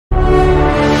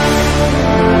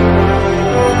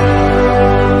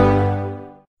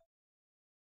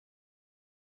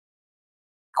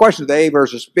question of the A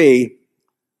versus B,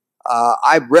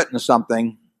 I've written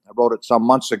something. I wrote it some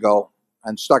months ago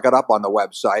and stuck it up on the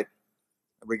website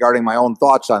regarding my own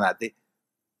thoughts on that.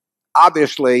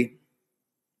 Obviously,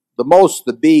 the most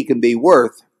the B can be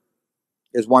worth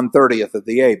is 1/30th of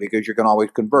the A, because you can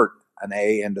always convert an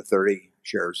A into 30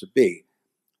 shares of B.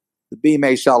 The B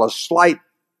may sell a slight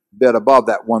bit above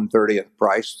that 1/30th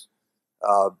price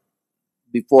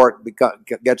before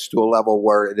it gets to a level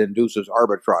where it induces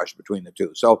arbitrage between the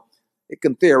two. So it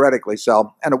can theoretically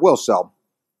sell, and it will sell,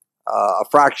 a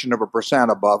fraction of a percent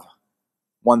above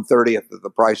 1/30th of the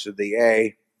price of the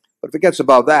A. But if it gets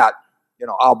above that,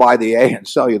 I'll buy the A and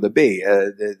sell you the B.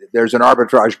 There's an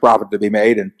arbitrage profit to be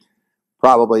made, and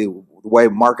probably the way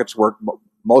markets work,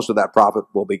 most of that profit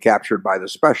will be captured by the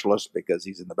specialist, because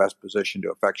he's in the best position to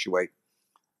effectuate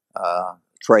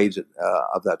trades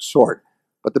of that sort.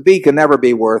 But the B can never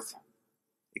be worth,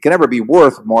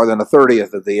 more than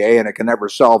 1/30th of the A, and it can never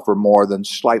sell for more than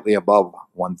slightly above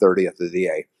 1/30th of the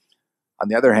A. On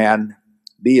the other hand,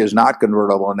 B is not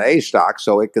convertible into A stock,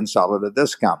 so it can sell at a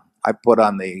discount. I put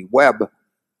on the web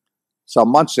some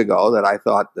months ago that I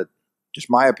thought that, just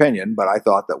my opinion, but I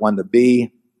thought that when the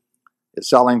B is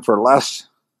selling for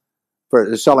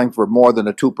more than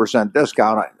a 2%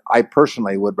 discount, I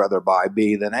personally would rather buy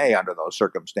B than A under those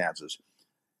circumstances.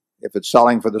 If it's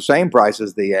selling for the same price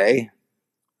as the A,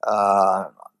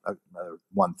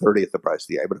 1/30th the price of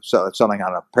the A, but if it's selling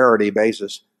on a parity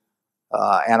basis,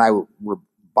 and I were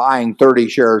buying 30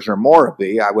 shares or more of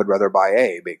B, I would rather buy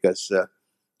A, because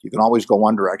you can always go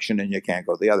one direction and you can't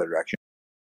go the other direction.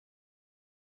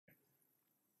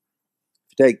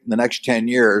 If you take the next 10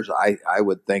 years, I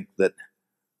would think that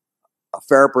a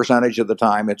fair percentage of the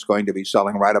time it's going to be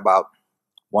selling right about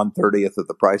 1/30th of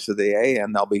the price of the A,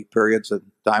 and there'll be periods of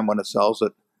time when it sells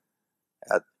at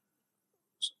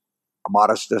a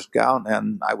modest discount.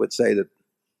 And I would say that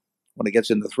when it gets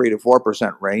in the 3 to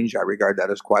 4% range, I regard that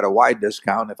as quite a wide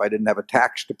discount. If I didn't have a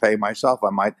tax to pay myself, I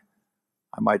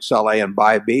might sell A and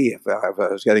buy B if I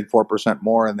was getting 4%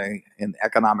 more in the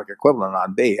economic equivalent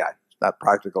on B. It's not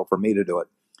practical for me to do it.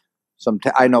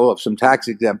 I know of some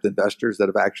tax-exempt investors that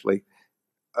have actually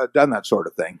done that sort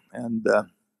of thing. And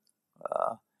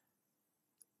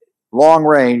long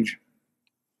range,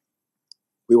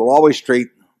 we will always treat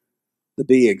the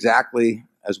B exactly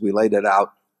as we laid it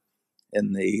out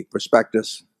in the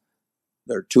prospectus.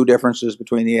 There are two differences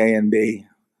between the A and B.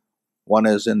 One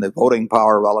is in the voting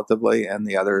power relatively, and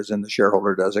the other is in the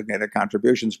shareholder designated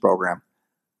contributions program.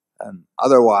 And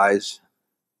otherwise,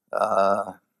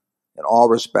 in all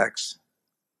respects,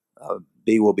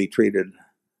 B will be treated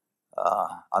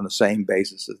on the same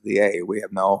basis as the A. We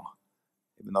have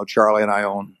even though Charlie and I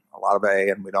own a lot of A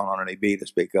and we don't own any B to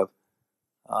speak of,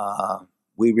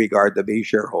 we regard the B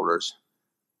shareholders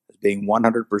as being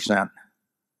 100%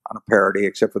 on a parity,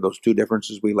 except for those two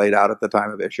differences we laid out at the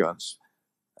time of issuance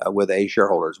with A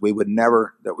shareholders. We would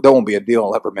never, there won't be a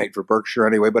deal ever made for Berkshire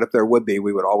anyway, but if there would be,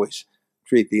 we would always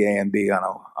treat the A and B on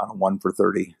a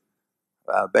 1-for-30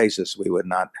 basis. We would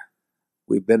not.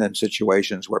 We've been in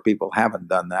situations where people haven't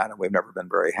done that, and we've never been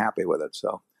very happy with it.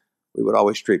 So we would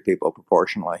always treat people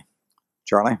proportionally.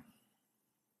 Charlie?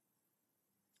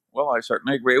 Well, I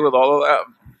certainly agree with all of that.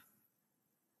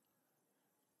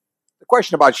 The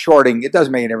question about shorting, it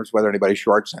doesn't make any difference whether anybody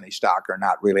shorts any stock or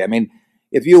not, really. I mean,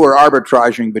 if you were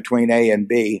arbitraging between A and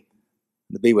B,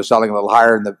 the B was selling a little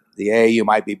higher than the A, you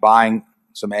might be buying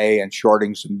some A and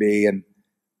shorting some B, and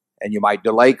you might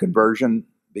delay conversion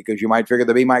because you might figure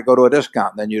the B might go to a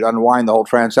discount. Then you'd unwind the whole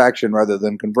transaction rather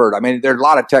than convert. I mean, there's a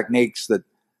lot of techniques that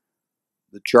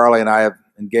Charlie and I have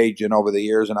engaged in over the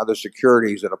years, and other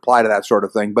securities that apply to that sort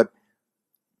of thing. But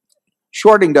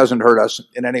shorting doesn't hurt us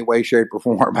in any way, shape, or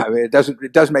form. I mean, it doesn't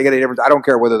make any difference. I don't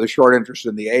care whether the short interest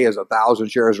in the A is 1,000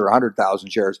 shares or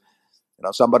 100,000 shares.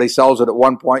 Somebody sells it at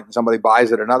one point and somebody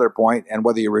buys it at another point, and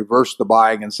whether you reverse the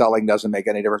buying and selling doesn't make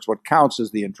any difference. What counts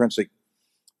is the intrinsic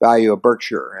value of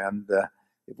Berkshire, and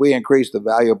if we increase the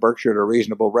value of Berkshire at a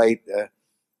reasonable rate, the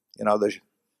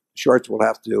shorts will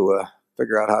have to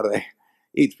figure out how to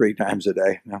eat 3 times a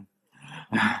day.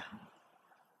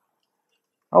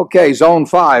 Okay, zone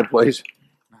 5, please.